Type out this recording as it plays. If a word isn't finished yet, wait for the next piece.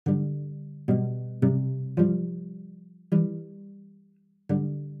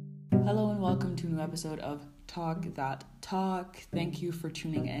Hello and welcome to a new episode of Talk That Talk. Thank you for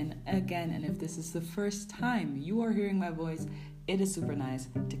tuning in again. And if this is the first time you are hearing my voice, it is super nice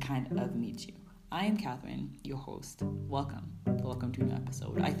to kind of meet you. I am Catherine, your host. Welcome to a new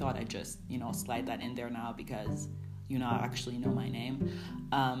episode. I thought I'd just, slide that in there now because I actually know my name.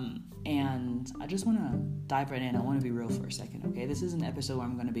 And I just want to dive right in. I want to be real for a second, okay? This is an episode where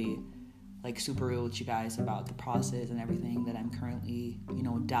I'm going to be super real with you guys about the process and everything that I'm currently,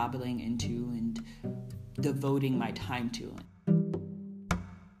 dabbling into and devoting my time to.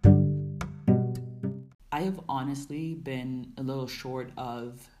 I have honestly been a little short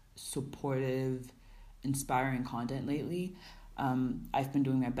of supportive, inspiring content lately. I've been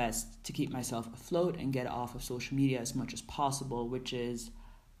doing my best to keep myself afloat and get off of social media as much as possible, which is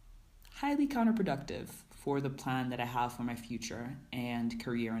highly counterproductive for the plan that I have for my future and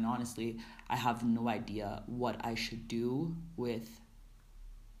career. And honestly, I have no idea what I should do with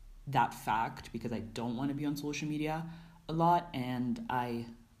that fact because I don't want to be on social media a lot. And I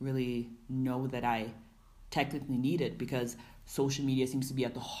really know that I technically need it because social media seems to be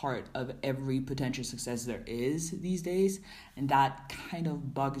at the heart of every potential success there is these days. And that kind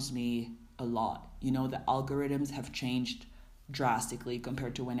of bugs me a lot. The algorithms have changed drastically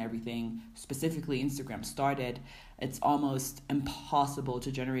compared to when everything, specifically Instagram, started. It's almost impossible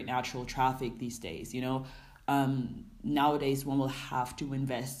to generate natural traffic these days. Nowadays one will have to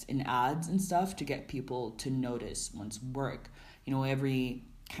invest in ads and stuff to get people to notice one's work. Every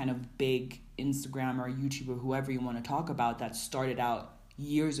kind of big Instagram or YouTuber, whoever you want to talk about, that started out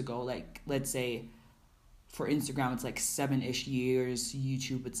years ago, let's say for Instagram it's 7-ish years,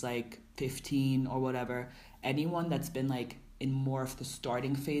 YouTube it's 15 or whatever. Anyone that's been in more of the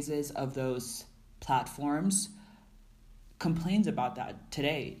starting phases of those platforms complains about that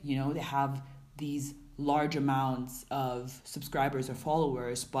today. They have these large amounts of subscribers or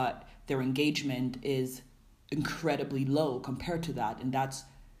followers, but their engagement is incredibly low compared to that. And that's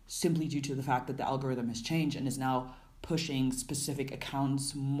simply due to the fact that the algorithm has changed and is now pushing specific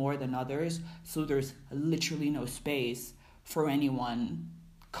accounts more than others. So there's literally no space for anyone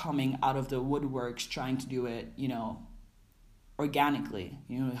coming out of the woodworks trying to do it, organically.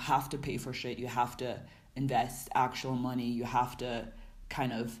 You have to pay for shit. You have to invest actual money. You have to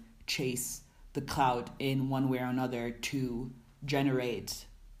kind of chase the clout in one way or another to generate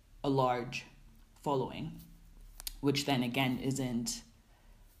a large following, which then again isn't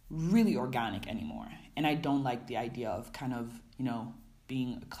really organic anymore. And I don't like the idea of kind of,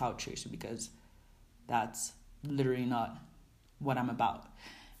 being a clout chaser because that's literally not what I'm about.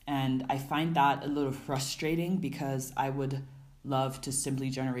 And I find that a little frustrating because I would love to simply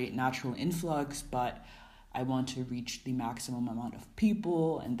generate natural influx, but I want to reach the maximum amount of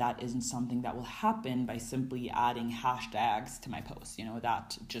people, and that isn't something that will happen by simply adding hashtags to my posts.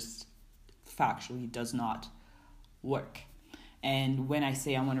 That just factually does not work. And when I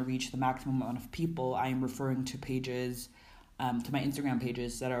say I want to reach the maximum amount of people, I am referring to pages, to my Instagram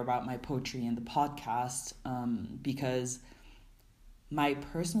pages that are about my poetry and the podcast, because my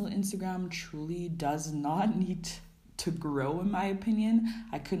personal Instagram truly does not need to grow, in my opinion.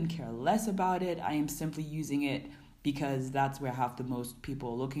 I couldn't care less about it. I am simply using it because that's where I have the most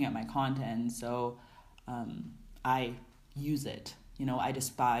people looking at my content. So I use it. I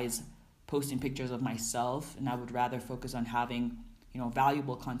despise posting pictures of myself, and I would rather focus on having,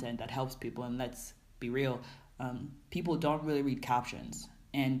 valuable content that helps people. And let's be real, people don't really read captions.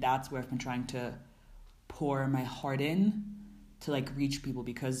 And that's where I've been trying to pour my heart in to reach people,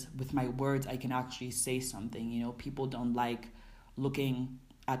 because with my words I can actually say something. People don't like looking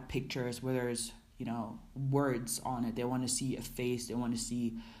at pictures where there's words on it. They want to see a face, they want to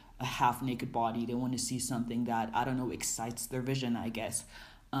see a half naked body, they want to see something that, I don't know, excites their vision, I guess.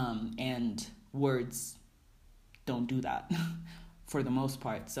 And words don't do that for the most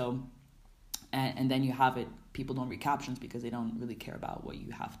part. So and then you have it, people don't read captions because they don't really care about what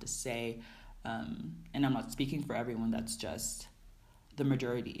you have to say. And I'm not speaking for everyone, that's just the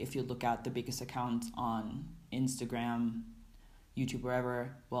majority. If you look at the biggest accounts on Instagram, YouTube,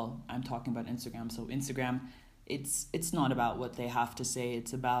 wherever, well, I'm talking about Instagram. So Instagram, it's not about what they have to say.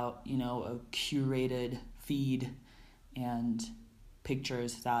 It's about, a curated feed and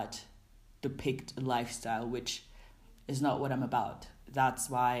pictures that depict a lifestyle, which is not what I'm about. That's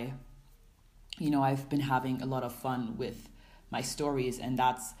why, I've been having a lot of fun with my stories, and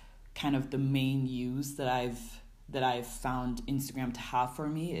that's kind of the main use that I've found Instagram to have for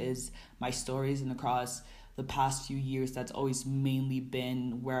me is my stories. And across the past few years, that's always mainly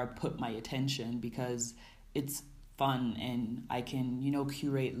been where I put my attention because it's fun and I can,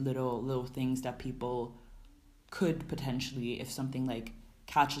 curate little things that people could potentially, if something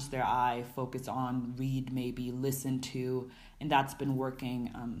catches their eye, focus on, read, maybe listen to, and that's been working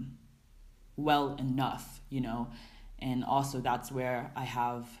well enough, and also that's where I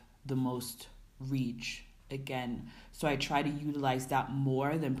have the most reach again. So I try to utilize that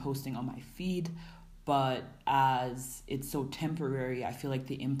more than posting on my feed, but as it's so temporary, I feel like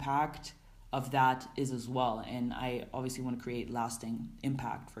the impact of that is as well, and I obviously want to create lasting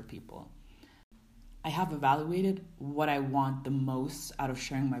impact for people. I have evaluated what I want the most out of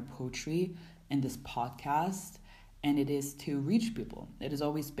sharing my poetry in this podcast, and it is to reach people. It has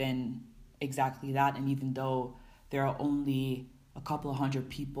always been exactly that, and even though there are only a couple of hundred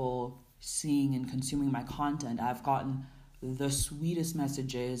people seeing and consuming my content, I've gotten the sweetest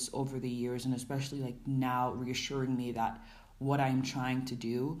messages over the years, and especially like now, reassuring me that what I'm trying to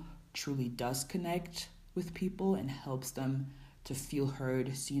do truly does connect with people and helps them to feel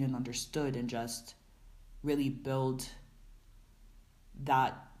heard, seen, and understood, and just really build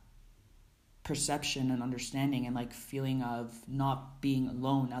that perception and understanding and like feeling of not being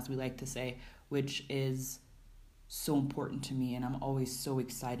alone, as we like to say, which is so important to me. And I'm always so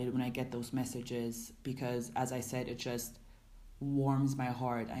excited when I get those messages because, as I said, it just warms my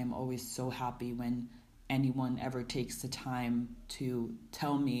heart. I am always so happy when anyone ever takes the time to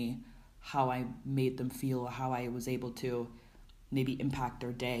tell me how I made them feel, or how I was able to maybe impact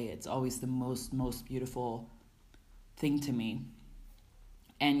their day. It's always the most beautiful thing to me.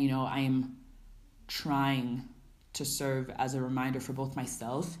 And, I am trying to serve as a reminder for both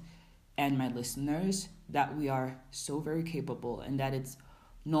myself and my listeners that we are so very capable and that it's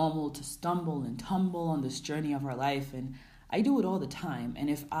normal to stumble and tumble on this journey of our life. And I do it all the time. And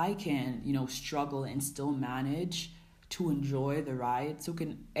if I can, struggle and still manage to enjoy the ride, so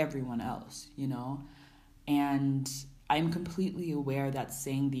can everyone else, And I'm completely aware that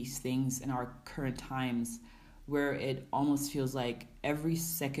saying these things in our current times, where it almost feels like every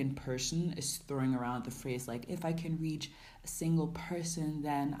second person is throwing around the phrase like, if I can reach a single person,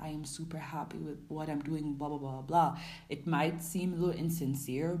 then I am super happy with what I'm doing, blah, blah, blah, blah. It might seem a little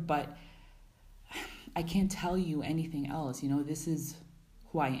insincere, but I can't tell you anything else. This is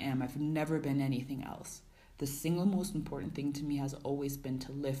who I am. I've never been anything else. The single most important thing to me has always been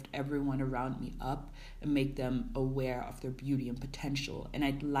to lift everyone around me up and make them aware of their beauty and potential. And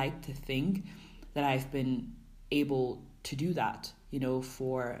I'd like to think that I've been able to do that,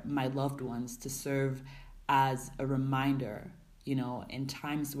 for my loved ones, to serve as a reminder, in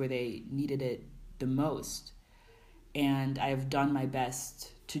times where they needed it the most. And I've done my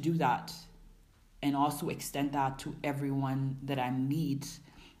best to do that and also extend that to everyone that I meet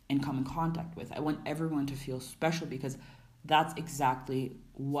and come in contact with. I want everyone to feel special because that's exactly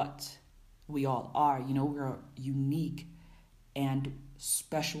what we all are. We're unique and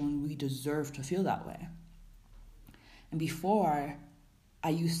special, and we deserve to feel that way. And before, I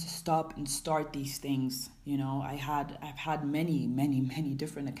used to stop and start these things. I've had many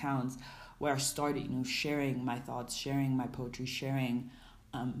different accounts where I started, sharing my thoughts, sharing my poetry, sharing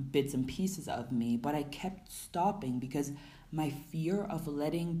bits and pieces of me, but I kept stopping because my fear of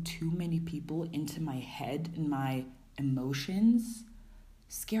letting too many people into my head and my emotions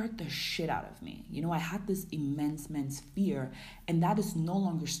scared the shit out of me. I had this immense fear, and that is no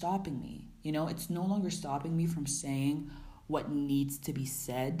longer stopping me. It's no longer stopping me from saying what needs to be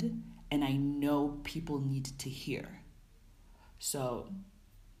said, and I know people need to hear. So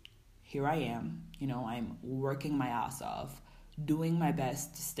here I am, I'm working my ass off, doing my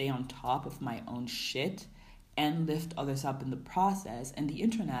best to stay on top of my own shit and lift others up in the process. And the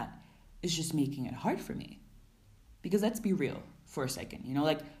internet is just making it hard for me. Because let's be real for a second,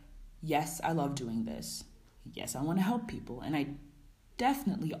 yes, I love doing this. Yes, I want to help people. And I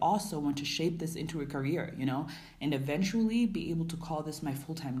definitely also want to shape this into a career, and eventually be able to call this my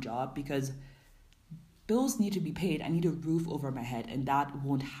full-time job, because bills need to be paid. I need a roof over my head, and that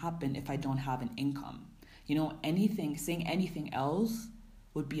won't happen if I don't have an income. Saying anything else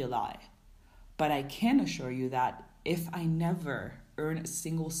would be a lie. But I can assure you that if I never earn a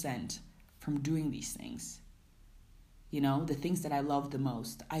single cent from doing these things, the things that I love the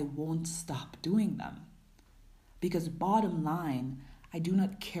most, I won't stop doing them. Because bottom line, I do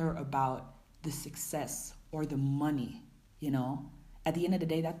not care about the success or the money, At the end of the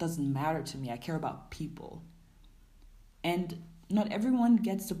day, that doesn't matter to me. I care about people. And not everyone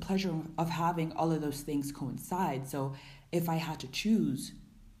gets the pleasure of having all of those things coincide. So if I had to choose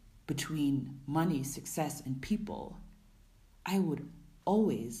between money, success, and people, I would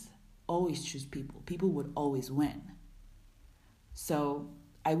always choose people. People would always win. So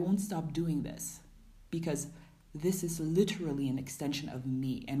I won't stop doing this, because this is literally an extension of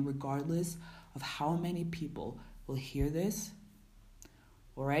me. And regardless of how many people will hear this,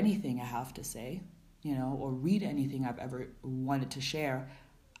 or anything I have to say, or read anything I've ever wanted to share,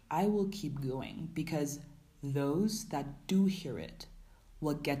 I will keep going, because those that do hear it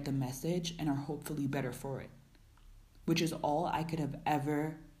will get the message and are hopefully better for it, which is all I could have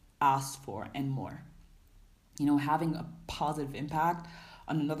ever asked for and more. Having a positive impact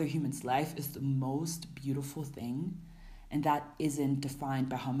on another human's life is the most beautiful thing, and that isn't defined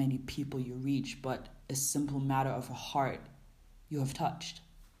by how many people you reach, but a simple matter of a heart you have touched.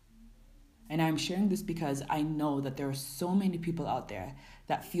 And I'm sharing this because I know that there are so many people out there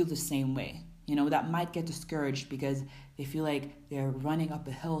that feel the same way, that might get discouraged because they feel like they're running up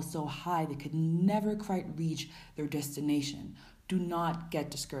a hill so high they could never quite reach their destination. Do not get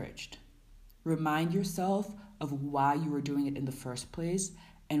discouraged. Remind yourself of why you were doing it in the first place,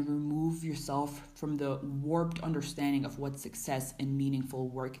 and remove yourself from the warped understanding of what success and meaningful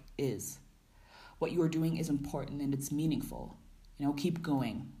work is. What you are doing is important and it's meaningful. Keep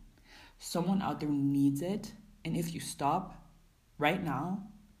going. Someone out there needs it, and if you stop right now,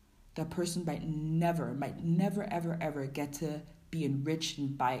 that person might never, ever get to be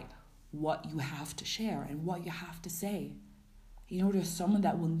enriched by what you have to share and what you have to say. There's someone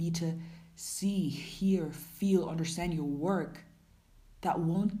that will need to see, hear, feel, understand your work that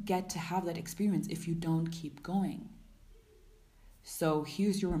won't get to have that experience if you don't keep going. So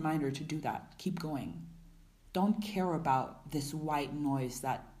here's your reminder to do that. Keep going. Don't care about this white noise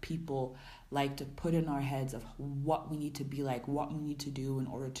that people like to put in our heads of what we need to be like, what we need to do in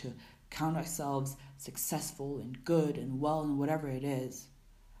order to count ourselves successful and good and well and whatever it is.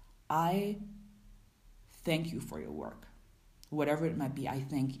 I thank you for your work. Whatever it might be, I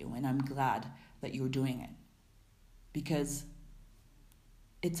thank you, and I'm glad that you're doing it, because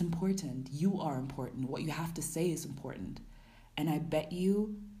it's important. You are important. What you have to say is important. And I bet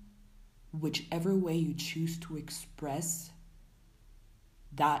you, whichever way you choose to express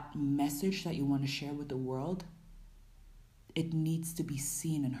that message that you want to share with the world, it needs to be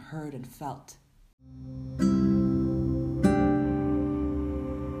seen and heard and felt.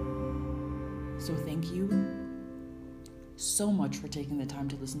 So thank you so much for taking the time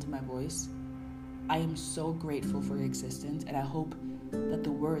to listen to my voice. I am so grateful for your existence, and I hope that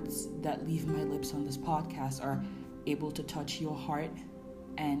the words that leave my lips on this podcast are able to touch your heart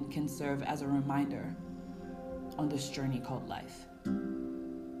and can serve as a reminder on this journey called life.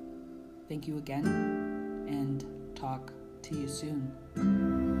 Thank you again, and talk to you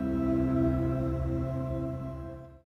soon.